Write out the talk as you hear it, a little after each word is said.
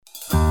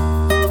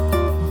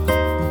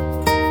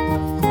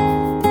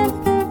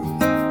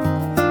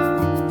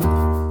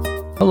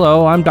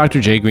Hello, I'm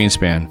Dr. Jay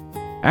Greenspan.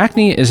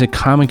 Acne is a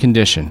common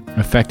condition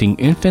affecting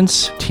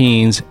infants,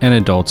 teens, and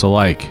adults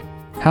alike.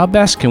 How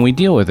best can we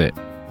deal with it?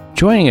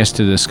 Joining us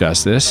to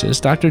discuss this is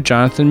Dr.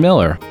 Jonathan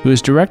Miller, who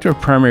is Director of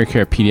Primary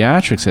Care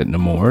Pediatrics at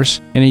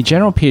Nemours and a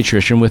general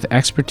pediatrician with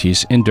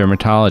expertise in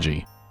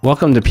dermatology.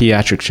 Welcome to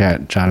Pediatric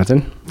Chat,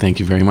 Jonathan. Thank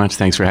you very much.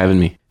 Thanks for having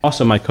me.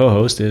 Also, my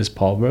co-host is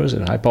Paul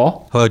Rosen. Hi,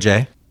 Paul. Hello,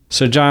 Jay.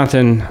 So,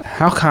 Jonathan,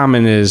 how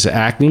common is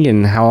acne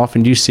and how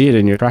often do you see it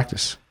in your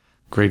practice?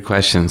 Great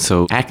question.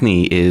 So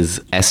acne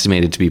is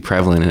estimated to be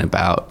prevalent in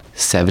about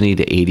 70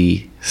 to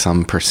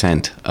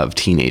 80% of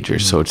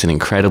teenagers. So it's an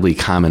incredibly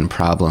common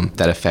problem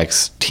that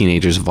affects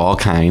teenagers of all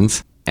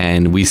kinds.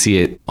 And we see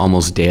it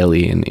almost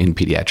daily in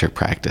pediatric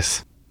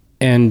practice.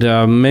 And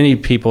many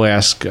people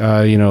ask,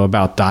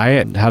 about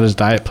diet. How does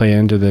diet play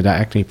into the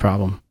acne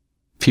problem?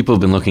 People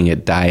have been looking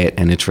at diet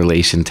and its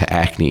relation to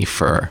acne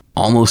for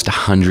almost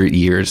 100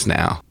 years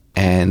now.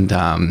 And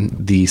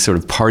the sort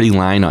of party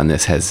line on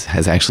this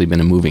has actually been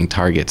a moving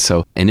target.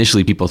 So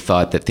initially people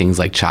thought that things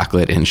like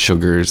chocolate and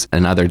sugars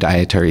and other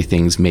dietary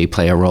things may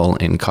play a role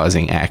in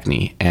causing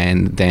acne.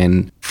 And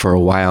then for a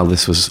while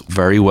this was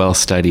very well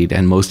studied,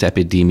 and most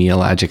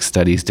epidemiologic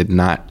studies did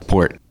not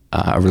support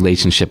a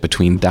relationship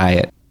between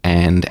diet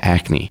and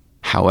acne.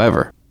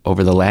 However,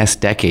 over the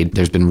last decade,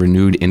 there's been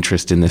renewed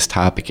interest in this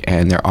topic,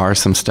 and there are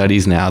some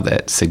studies now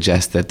that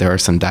suggest that there are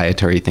some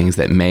dietary things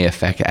that may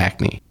affect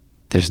acne.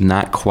 There's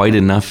not quite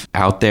enough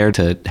out there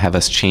to have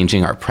us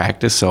changing our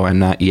practice, so I'm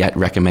not yet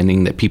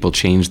recommending that people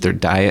change their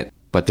diet,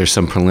 but there's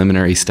some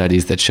preliminary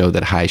studies that show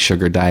that high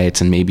sugar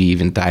diets and maybe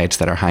even diets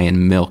that are high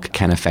in milk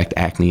can affect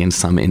acne in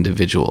some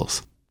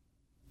individuals.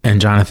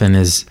 And Jonathan,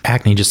 is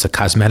acne just a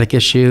cosmetic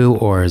issue,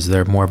 or is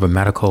there more of a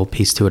medical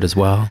piece to it as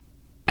well?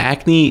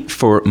 Acne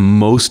for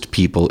most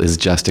people is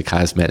just a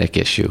cosmetic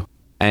issue.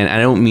 And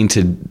I don't mean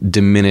to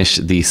diminish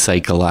the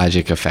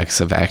psychologic effects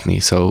of acne.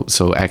 So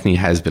acne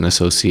has been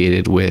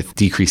associated with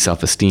decreased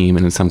self-esteem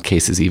and in some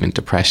cases even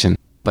depression.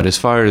 But as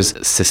far as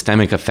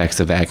systemic effects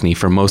of acne,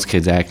 for most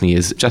kids, acne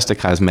is just a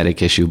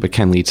cosmetic issue, but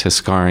can lead to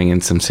scarring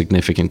and some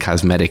significant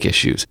cosmetic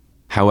issues.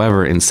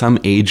 However, in some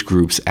age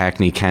groups,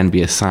 acne can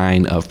be a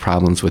sign of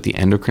problems with the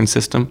endocrine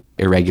system,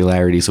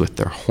 irregularities with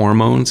their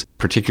hormones,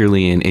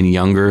 particularly in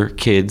younger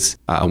kids,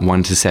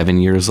 1 to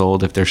 7 years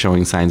old. If they're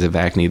showing signs of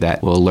acne,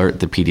 that will alert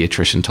the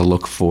pediatrician to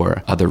look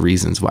for other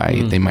reasons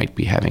why they might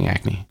be having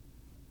acne.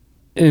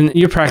 In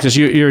your practice,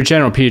 you're a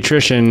general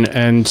pediatrician,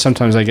 and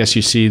sometimes I guess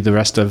you see the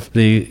rest of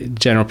the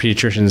general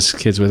pediatricians'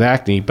 kids with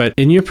acne. But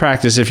in your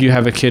practice, if you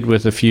have a kid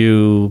with a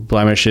few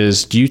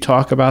blemishes, do you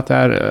talk about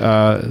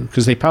that?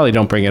 Because they probably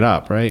don't bring it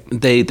up, right?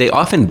 They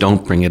often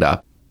don't bring it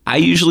up. I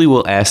usually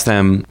will ask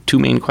them two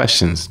main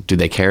questions. Do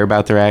they care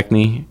about their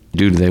acne?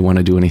 Do they want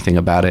to do anything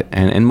about it?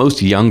 And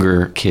most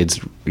younger kids,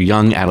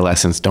 young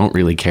adolescents, don't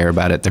really care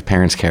about it. Their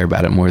parents care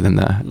about it more than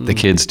the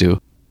kids do.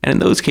 And in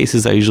those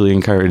cases, I usually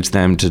encourage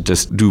them to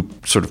just do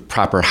sort of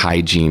proper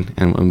hygiene,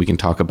 and we can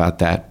talk about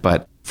that.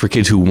 But for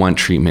kids who want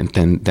treatment,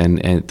 then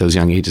at those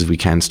young ages, we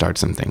can start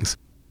some things.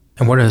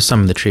 And what do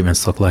some of the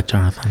treatments look like,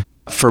 Jonathan?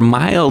 For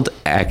mild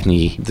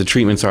acne, the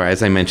treatments are,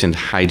 as I mentioned,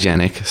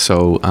 hygienic.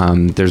 So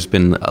there's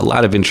been a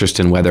lot of interest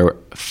in whether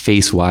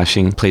face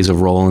washing plays a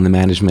role in the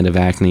management of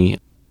acne.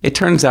 It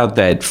turns out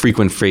that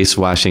frequent face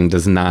washing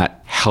does not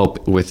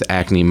help with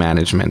acne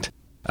management.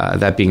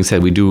 That being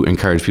said, we do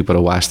encourage people to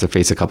wash their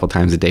face a couple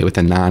times a day with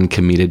a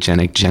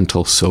non-comedogenic,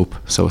 gentle soap.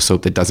 So a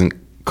soap that doesn't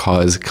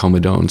cause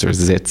comedones or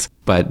zits,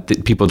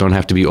 but people don't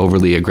have to be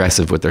overly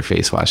aggressive with their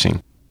face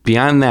washing.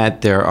 Beyond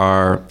that, there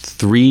are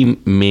 3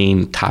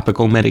 main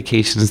topical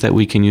medications that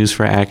we can use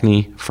for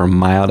acne. For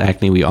mild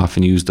acne, we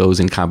often use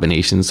those in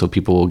combination, so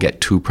people will get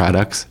 2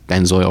 products,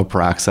 benzoyl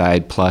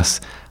peroxide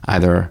plus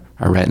either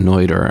a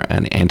retinoid or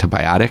an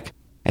antibiotic.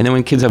 And then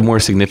when kids have more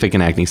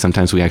significant acne,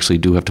 sometimes we actually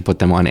do have to put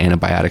them on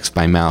antibiotics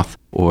by mouth,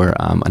 or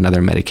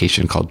another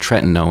medication called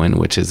tretinoin,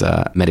 which is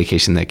a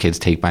medication that kids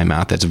take by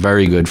mouth that's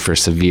very good for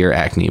severe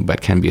acne,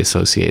 but can be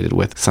associated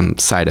with some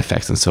side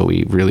effects. And so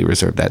we really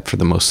reserve that for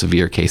the most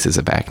severe cases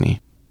of acne.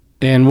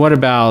 And what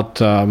about,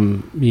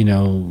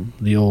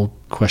 the old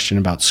question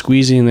about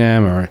squeezing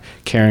them or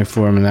caring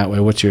for them in that way?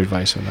 What's your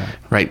advice on that?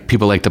 Right.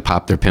 People like to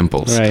pop their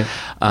pimples. Right.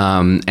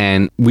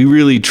 And we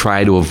really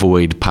try to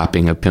avoid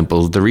popping of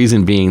pimples. The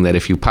reason being that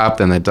if you pop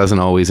them, that doesn't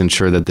always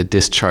ensure that the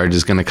discharge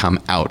is going to come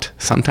out.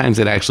 Sometimes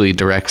it actually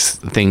directs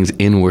things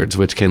inwards,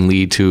 which can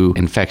lead to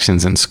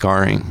infections and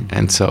scarring.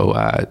 And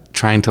so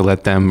trying to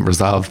let them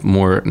resolve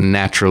more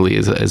naturally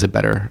is a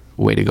better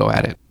way to go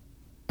at it.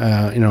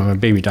 I'm a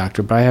baby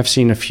doctor, but I have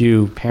seen a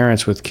few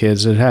parents with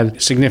kids that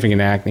had significant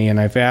acne, and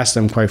I've asked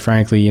them, quite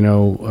frankly,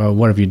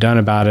 what have you done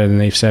about it? And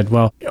they've said,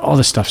 well, all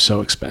this stuff's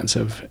so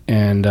expensive,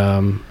 and,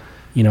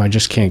 I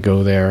just can't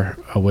go there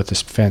with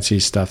this fancy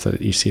stuff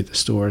that you see at the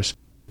stores.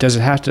 Does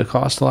it have to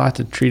cost a lot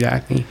to treat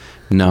acne?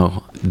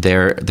 No,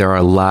 there are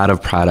a lot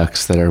of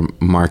products that are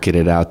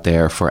marketed out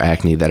there for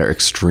acne that are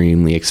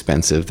extremely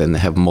expensive, and they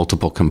have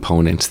multiple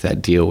components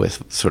that deal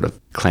with sort of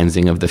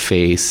cleansing of the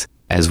face,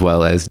 as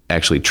well as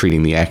actually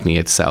treating the acne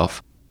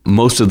itself.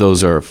 Most of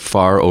those are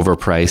far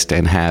overpriced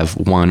and have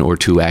 1 or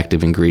 2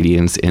 active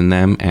ingredients in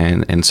them.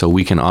 And so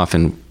we can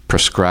often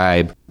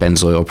prescribe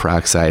benzoyl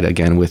peroxide,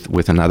 again,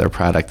 with another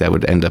product that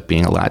would end up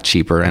being a lot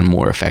cheaper and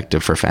more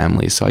effective for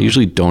families. So I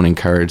usually don't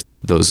encourage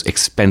those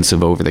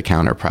expensive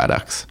over-the-counter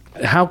products.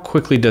 How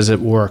quickly does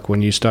it work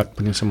when you start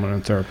putting someone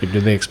on therapy?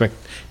 Do they expect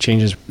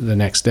changes the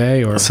next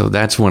day? Or So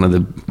that's one of the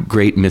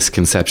great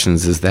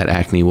misconceptions, is that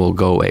acne will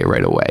go away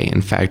right away.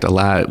 In fact,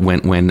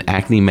 when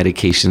acne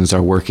medications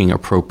are working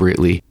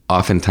appropriately,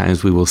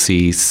 oftentimes we will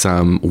see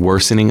some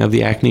worsening of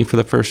the acne for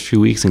the first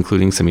few weeks,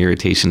 including some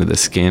irritation of the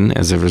skin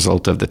as a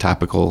result of the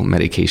topical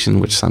medication,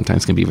 which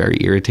sometimes can be very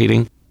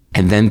irritating.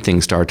 And then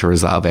things start to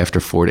resolve after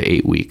 4 to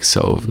 8 weeks.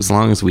 So as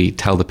long as we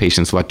tell the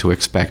patients what to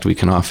expect, we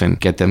can often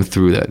get them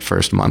through that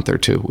first month or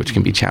 2, which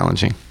can be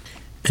challenging.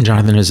 And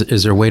Jonathan,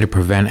 is there a way to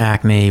prevent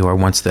acne, or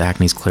once the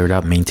acne's cleared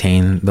up,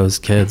 maintain those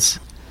kids?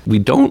 We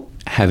don't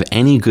have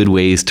any good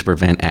ways to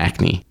prevent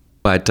acne.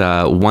 But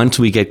once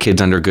we get kids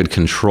under good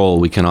control,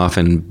 we can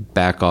often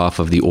back off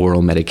of the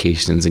oral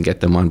medications and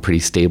get them on pretty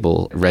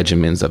stable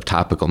regimens of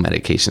topical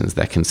medications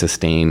that can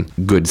sustain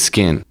good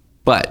skin.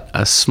 But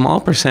a small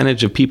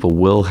percentage of people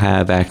will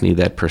have acne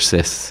that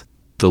persists.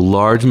 The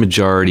large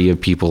majority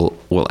of people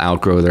will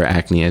outgrow their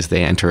acne as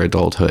they enter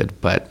adulthood,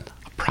 but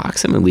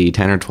approximately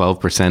 10 or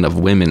 12% of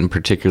women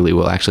particularly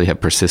will actually have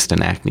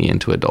persistent acne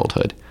into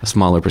adulthood. A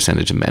smaller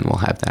percentage of men will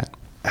have that.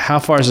 how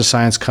far has the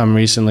science come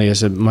recently?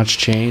 Has it much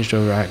changed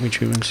over acne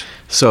treatments?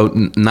 So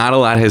not a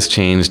lot has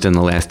changed in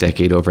the last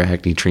decade over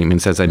acne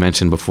treatments. As I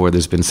mentioned before,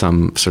 there's been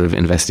some sort of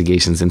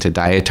investigations into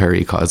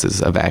dietary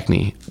causes of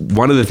acne.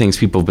 One of the things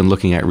people have been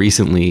looking at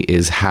recently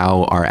is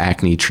how our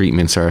acne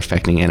treatments are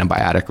affecting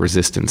antibiotic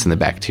resistance and the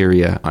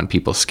bacteria on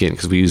people's skin.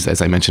 Because we use,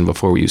 as I mentioned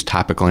before, we use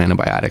topical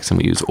antibiotics and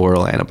we use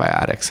oral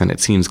antibiotics. And it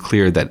seems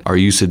clear that our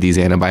use of these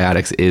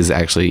antibiotics is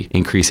actually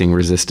increasing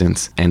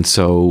resistance. And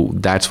so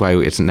that's why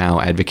it's now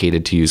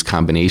advocated to use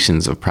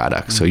combinations of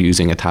products. So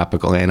using a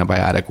topical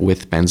antibiotic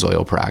with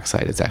benzoyl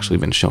peroxide has actually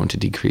been shown to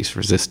decrease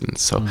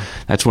resistance. So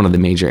that's one of the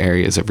major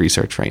areas of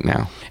research right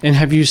now. And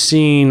have you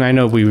seen, I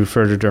know we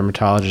refer to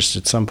dermatologists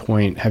at some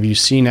point, have you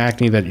seen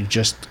acne that you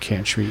just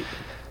can't treat?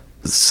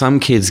 Some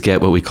kids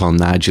get what we call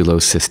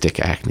nodulocystic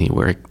acne,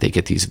 where they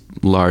get these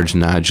large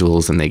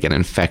nodules and they get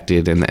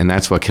infected, and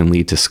that's what can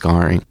lead to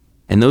scarring.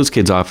 And those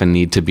kids often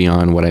need to be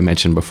on what I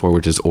mentioned before,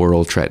 which is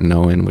oral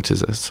tretinoin, which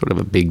is a sort of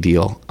a big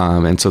deal.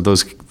 And so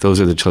those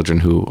are the children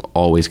who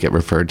always get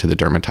referred to the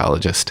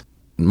dermatologist.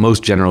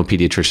 Most general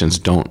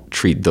pediatricians don't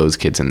treat those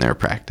kids in their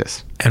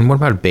practice. And what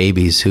about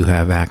babies who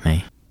have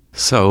acne?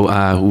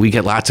 So we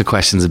get lots of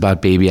questions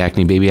about baby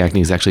acne. Baby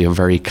acne is actually a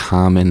very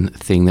common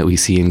thing that we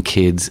see in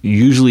kids.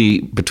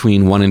 Usually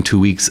between 1 and 2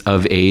 weeks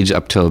of age,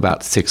 up to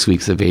about 6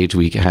 weeks of age,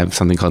 we have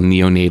something called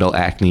neonatal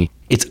acne.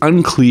 It's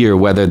unclear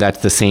whether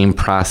that's the same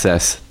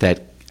process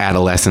that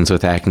adolescents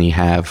with acne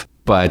have,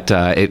 but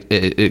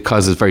it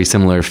causes very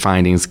similar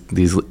findings.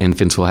 These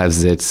infants will have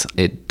zits.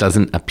 It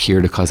doesn't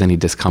appear to cause any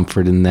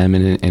discomfort in them,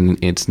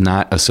 and it's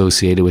not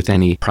associated with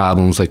any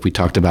problems like we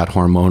talked about,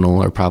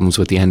 hormonal or problems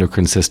with the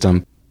endocrine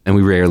system. And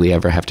we rarely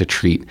ever have to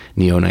treat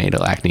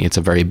neonatal acne. It's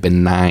a very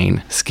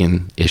benign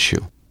skin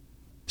issue.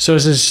 So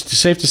is it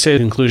safe to say in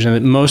conclusion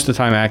that most of the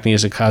time acne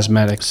is a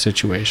cosmetic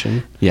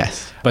situation?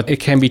 Yes. But it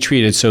can be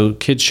treated, so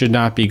kids should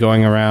not be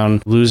going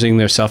around losing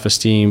their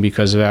self-esteem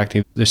because of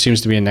acne. There seems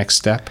to be a next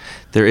step.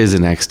 There is a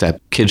next step.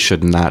 Kids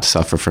should not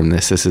suffer from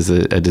this. This is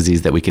a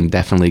disease that we can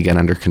definitely get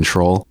under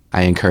control.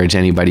 I encourage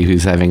anybody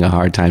who's having a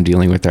hard time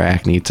dealing with their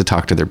acne to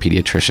talk to their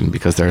pediatrician,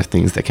 because there are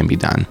things that can be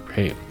done.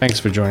 Great.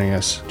 Thanks for joining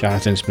us,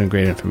 Jonathan. It's been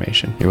great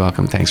information. You're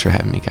welcome. Thanks for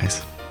having me,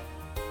 guys.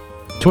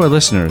 To our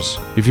listeners,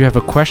 if you have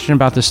a question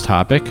about this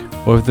topic,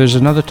 or if there's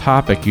another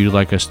topic you'd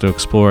like us to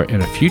explore in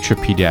a future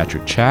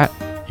pediatric chat,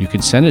 you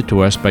can send it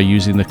to us by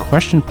using the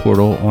question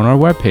portal on our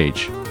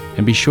webpage.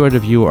 And be sure to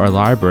view our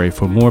library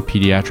for more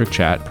pediatric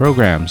chat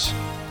programs.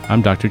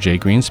 I'm Dr. Jay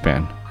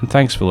Greenspan, and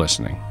thanks for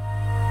listening.